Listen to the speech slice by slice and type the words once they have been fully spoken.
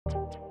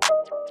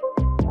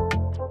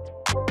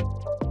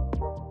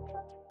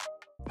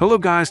Hello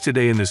guys,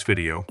 today in this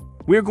video,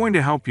 we are going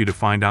to help you to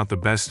find out the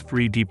best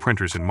 3D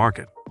printers in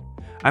market.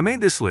 I made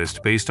this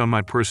list based on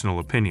my personal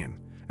opinion,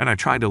 and I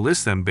tried to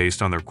list them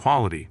based on their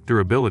quality,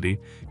 durability,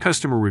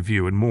 customer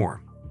review, and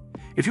more.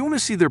 If you want to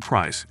see their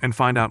price and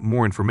find out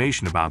more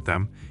information about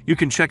them, you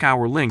can check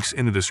our links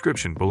in the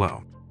description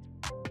below.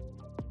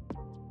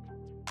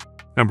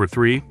 Number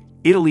 3.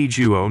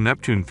 Elo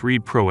Neptune 3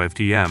 Pro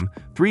FDM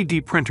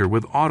 3D Printer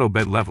with Auto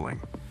Bed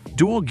Leveling.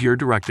 Dual Gear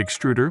Direct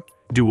Extruder,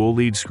 Dual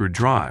Lead Screw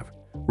Drive,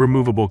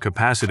 Removable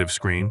Capacitive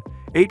Screen,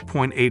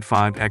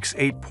 8.85 x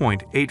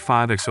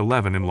 8.85 x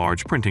 11 in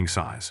large printing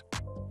size.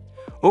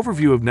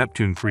 Overview of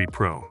Neptune 3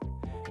 Pro.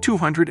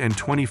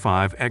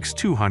 225 x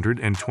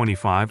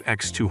 225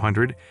 x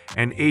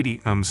 280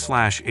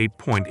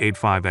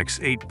 8.85 x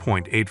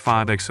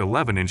 8.85 x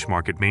 11-inch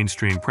market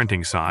mainstream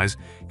printing size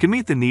can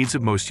meet the needs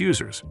of most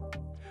users.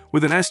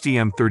 With an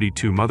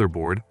STM32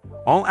 motherboard,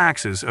 all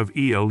axes of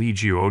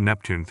Elo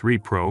Neptune 3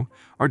 Pro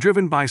are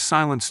driven by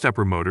silent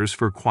stepper motors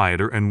for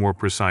quieter and more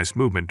precise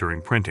movement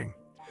during printing,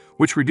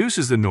 which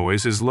reduces the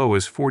noise as low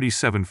as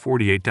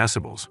 47-48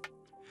 decibels.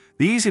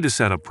 The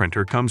easy-to-set-up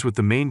printer comes with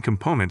the main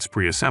components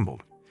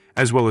pre-assembled,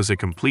 as well as a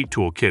complete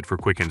toolkit for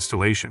quick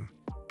installation.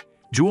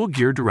 Dual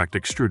Gear Direct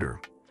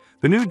Extruder.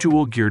 The new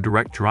Dual Gear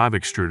Direct Drive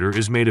Extruder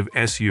is made of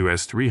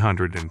SUS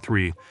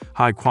 303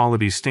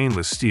 high-quality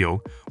stainless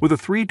steel with a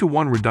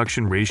 3-to-1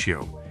 reduction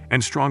ratio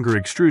and stronger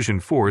extrusion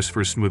force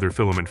for smoother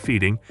filament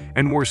feeding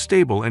and more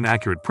stable and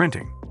accurate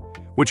printing,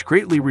 which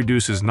greatly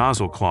reduces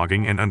nozzle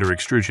clogging and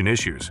under-extrusion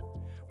issues.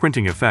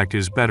 Printing effect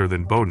is better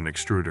than Bowden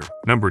extruder.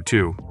 Number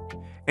 2.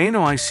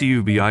 Elo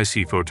CUV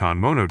IC Photon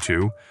Mono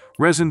 2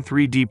 Resin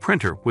 3D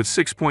Printer with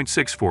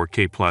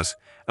 6.64K plus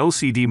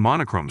LCD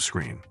monochrome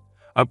screen.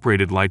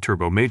 Upgraded light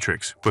turbo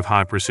matrix with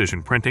high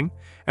precision printing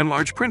and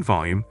large print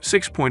volume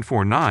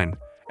 6.49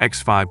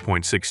 x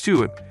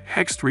 5.62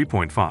 x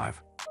 3.5.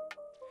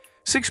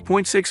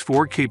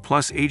 6.64K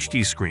plus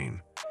HD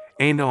screen.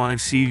 Elo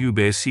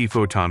CUV IC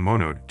Photon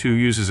Mono 2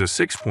 uses a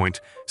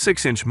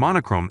 6.6-inch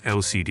monochrome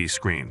LCD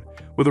screen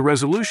with a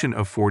resolution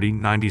of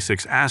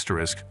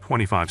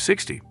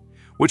 4096*2560,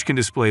 which can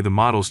display the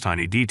model's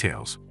tiny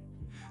details.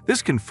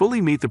 This can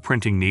fully meet the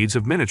printing needs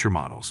of miniature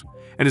models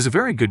and is a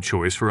very good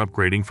choice for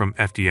upgrading from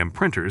FDM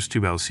printers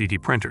to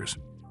LCD printers.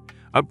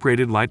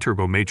 Upgraded light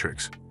turbo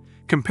matrix.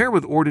 Compare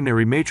with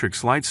ordinary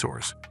matrix light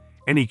source.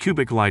 Any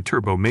cubic light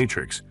turbo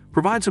matrix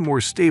provides a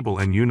more stable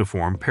and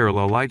uniform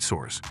parallel light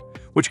source,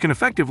 which can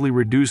effectively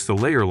reduce the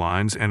layer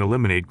lines and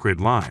eliminate grid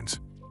lines.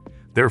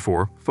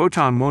 Therefore,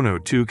 Photon Mono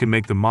 2 can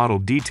make the model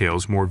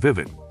details more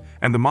vivid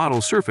and the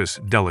model surface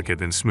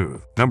delicate and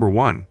smooth. Number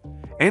 1.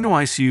 Elo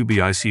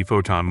CUV IC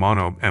Photon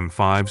Mono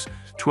M5's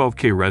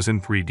 12K Resin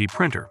 3D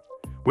Printer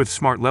with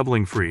Smart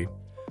Leveling Free,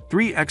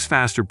 3x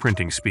faster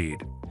printing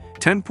speed,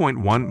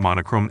 10.1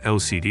 monochrome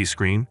LCD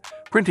screen,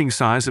 printing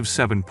size of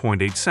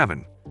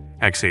 7.87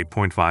 x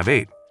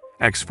 8.58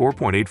 x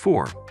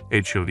 4.84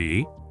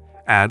 HODE.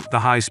 Add the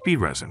high-speed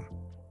resin.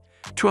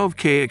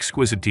 12K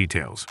exquisite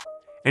details.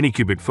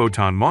 Anycubic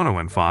Photon Mono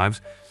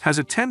M5 has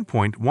a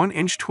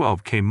 10.1-inch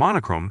 12K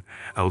monochrome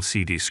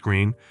LCD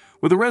screen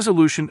with a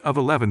resolution of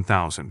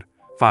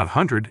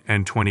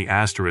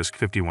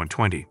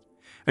 11,520*5120,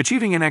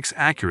 achieving an X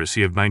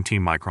accuracy of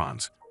 19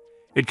 microns.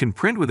 It can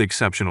print with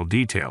exceptional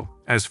detail,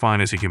 as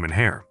fine as a human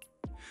hair.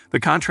 The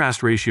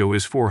contrast ratio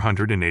is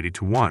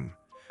 480:1,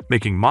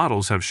 making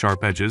models have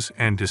sharp edges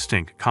and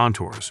distinct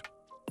contours.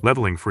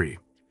 Leveling free.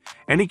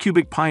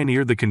 Anycubic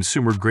pioneered the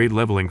consumer-grade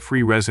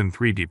leveling-free resin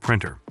 3D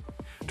printer.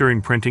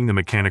 During printing, the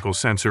mechanical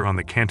sensor on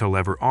the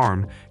cantilever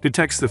arm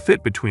detects the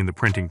fit between the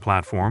printing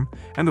platform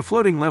and the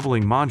floating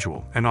leveling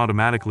module and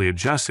automatically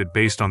adjusts it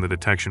based on the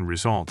detection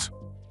results.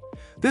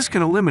 This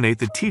can eliminate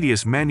the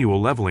tedious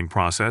manual leveling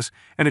process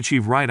and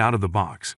achieve right out of the box.